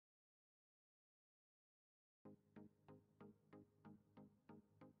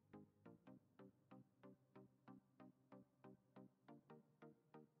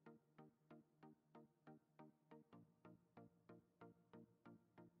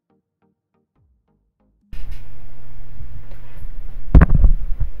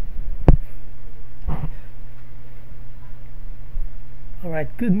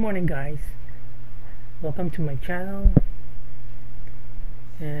Alright, good morning guys. Welcome to my channel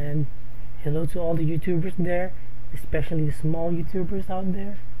and hello to all the YouTubers there, especially the small YouTubers out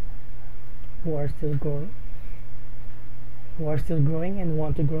there who are still growing and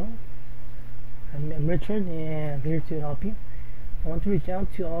want to grow. I'm Richard and I'm here to help you. I want to reach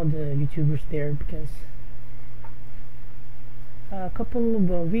out to all the YouTubers there because a couple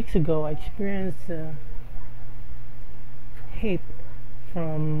of weeks ago I experienced hate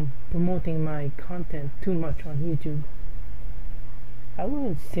from promoting my content too much on YouTube. I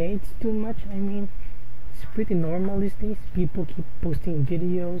wouldn't say it's too much. I mean, it's pretty normal these days. People keep posting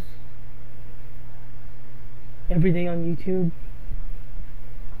videos every day on YouTube,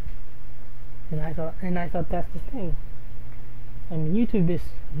 and I thought that's the thing. I mean, YouTube is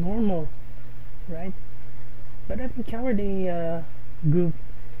normal, right? But I've encountered a group,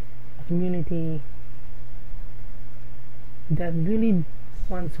 a community that really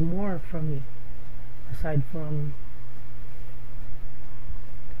wants more from me aside from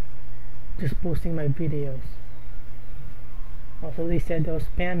just posting my videos. Also, they said I was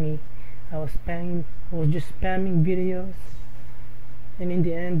spammy. I was just spamming videos, and in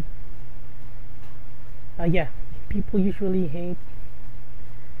the end, yeah, people usually hate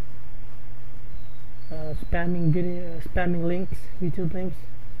spamming links, YouTube links.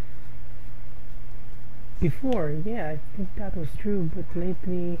 Before, yeah, I think that was true, but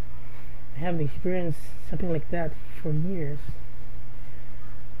lately I haven't experienced something like that for years.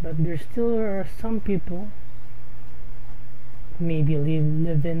 But there still are some people maybe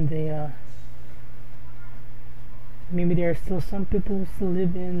live in the maybe there are still some people who still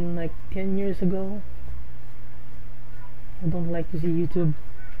live in like 10 years ago. I don't like to see YouTube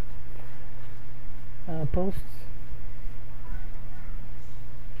posts,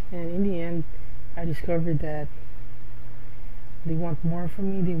 and in the end I discovered that they want more from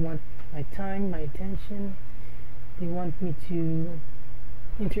me. They want my time, my attention. They want me to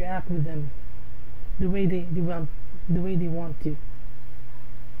interact with them the way they want to.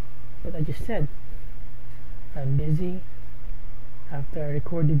 But I just said I'm busy. After I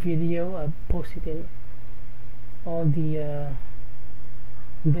record the video, I post it in all the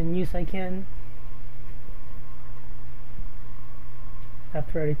venues I can.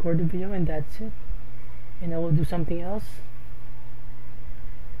 After I record the video, and that's it. And I will do something else.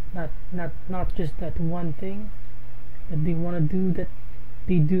 Not just that one thing that they want to do, that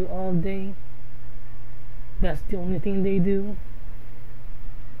they do all day. That's the only thing they do,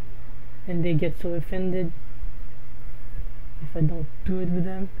 and they get so offended if I don't do it with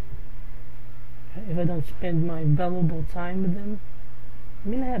them, if I don't spend my valuable time with them. I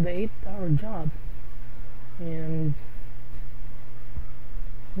mean, I have an 8-hour job, and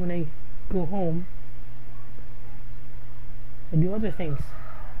when I go home I do other things.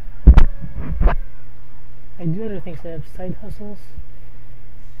 I have side hustles,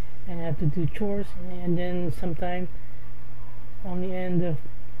 and I have to do chores, and then sometime on the end of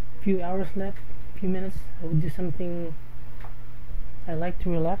few hours left, few minutes, I would do something I like to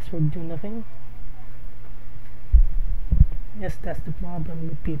relax or do nothing. Yes, that's the problem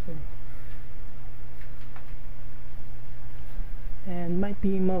with people. And might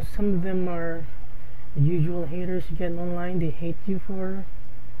be some of them are the usual haters you get online. They hate you for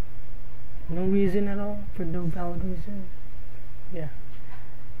no reason at all, for no valid reason. Yeah.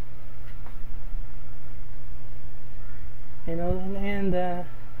 And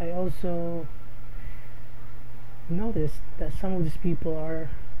I also noticed that some of these people are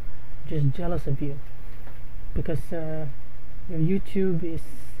just jealous of you because your YouTube is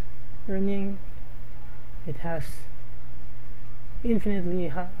earning. It has infinitely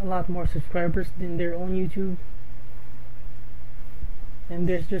a lot more subscribers than their own YouTube, and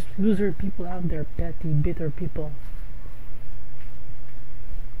there's just loser people out there, petty, bitter people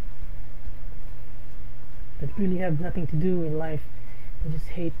that really have nothing to do in life. They just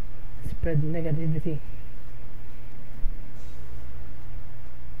hate, spread negativity.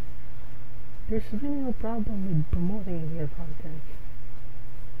 There's really no problem with promoting your content.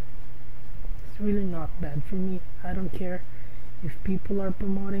 It's really not bad for me. I don't care if people are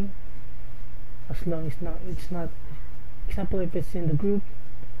promoting, as long as it's not, example, if it's in the group,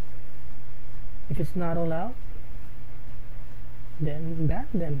 if it's not allowed, then ban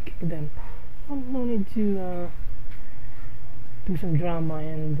them, kick them. No need to do some drama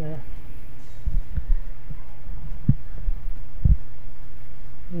and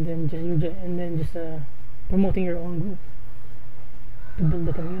then just promoting your own group to build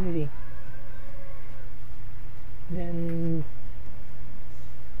the community. Then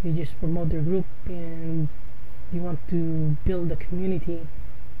you just promote their group and They want to build a community,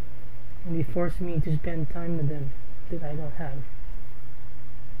 and they force me to spend time with them that I don't have.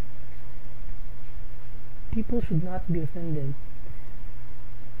 People should not be offended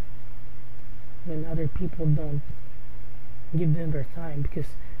when other people don't give them their time, because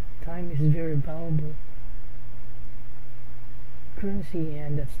time is very valuable currency,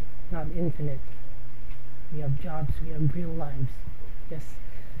 and that's not infinite. We have jobs, we have real lives. Yes.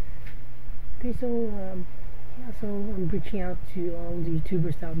 Okay, so yeah, so I'm reaching out to all the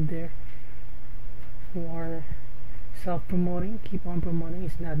YouTubers out there who are self-promoting. Keep on promoting.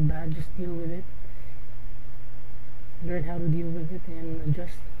 It's not bad. Just deal with it. Learn how to deal with it, and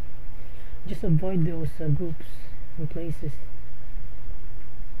just avoid those groups and places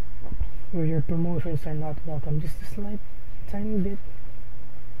where your promotions are not welcome. Just a slight, tiny bit.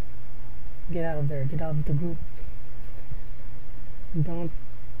 Get out of there. Get out of the group. Don't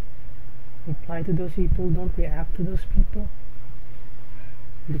reply to those people. Don't react to those people,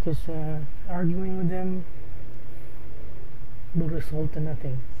 because arguing with them will result in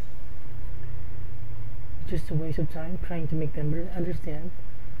nothing. It's just a waste of time trying to make them understand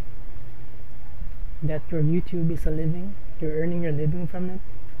that your YouTube is a living. You're earning your living from it,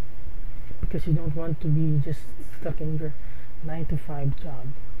 because you don't want to be just stuck in your 9-to-5 job.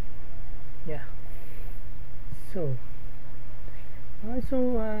 Yeah. So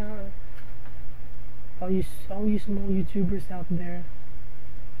all you small YouTubers out there,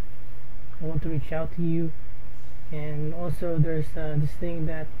 I want to reach out to you. And also, there's this thing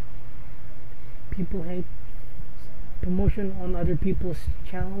that people hate: promotion on other people's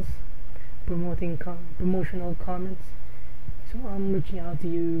channels, promoting promotional comments. So I'm reaching out to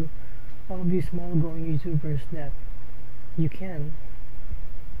you, all of you small growing YouTubers, that you can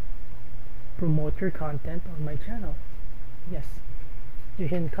promote your content on my channel. Yes, you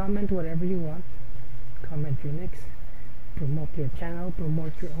can comment whatever you want, comment your mix, promote your channel,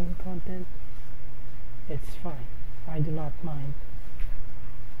 promote your own content. It's fine. I do not mind.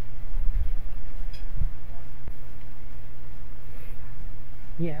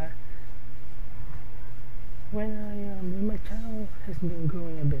 Yeah, when my channel has been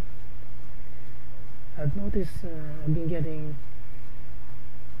growing a bit, I've noticed I've been getting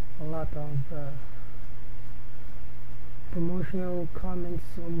a lot of promotional comments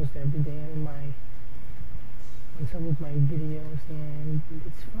almost every day on some of my videos, and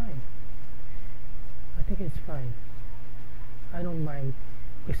it's fine. I think it's fine. I don't mind,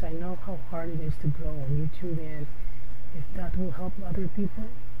 because I know how hard it is to grow on YouTube, and if that will help other people,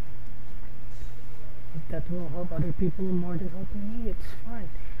 more than helping me, it's fine.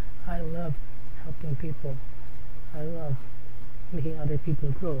 I love helping people. I love making other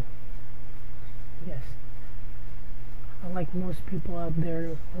people grow. Yes. Unlike most people out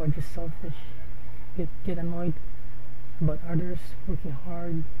there who are just selfish, get annoyed about others working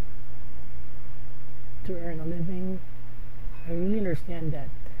hard to earn a living. I really understand that,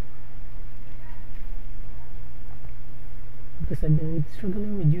 because I've been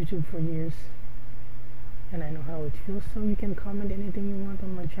struggling with YouTube for years, and I know how it feels. So you can comment anything you want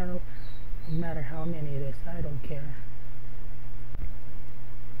on my channel, no matter how many it is. I don't care.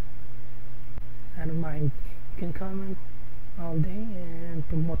 I don't mind. You can comment all day and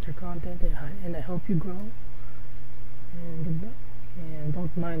promote your content, and I hope you grow. And good luck. And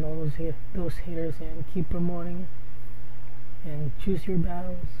don't mind all those haters, and keep promoting and choose your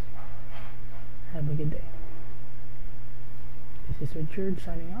battles. Have a good day. This is Richard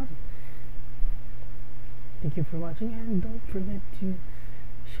signing off. Thank you for watching, and don't forget to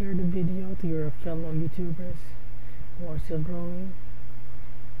share the video to your fellow YouTubers who are still growing,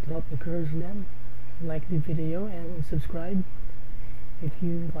 to help encourage them. Like the video and subscribe if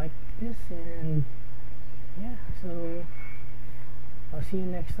you like this, and yeah, so I'll see you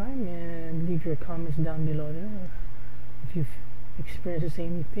next time, and leave your comments down below there if you've experienced the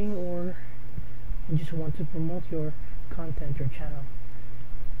same thing, or you just want to promote your content, your channel.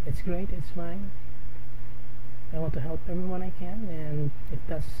 It's great, it's fine. I want to help everyone I can, and if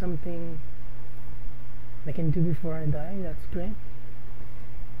that's something I can do before I die, that's great.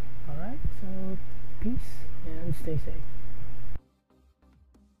 Alright, so peace and stay safe.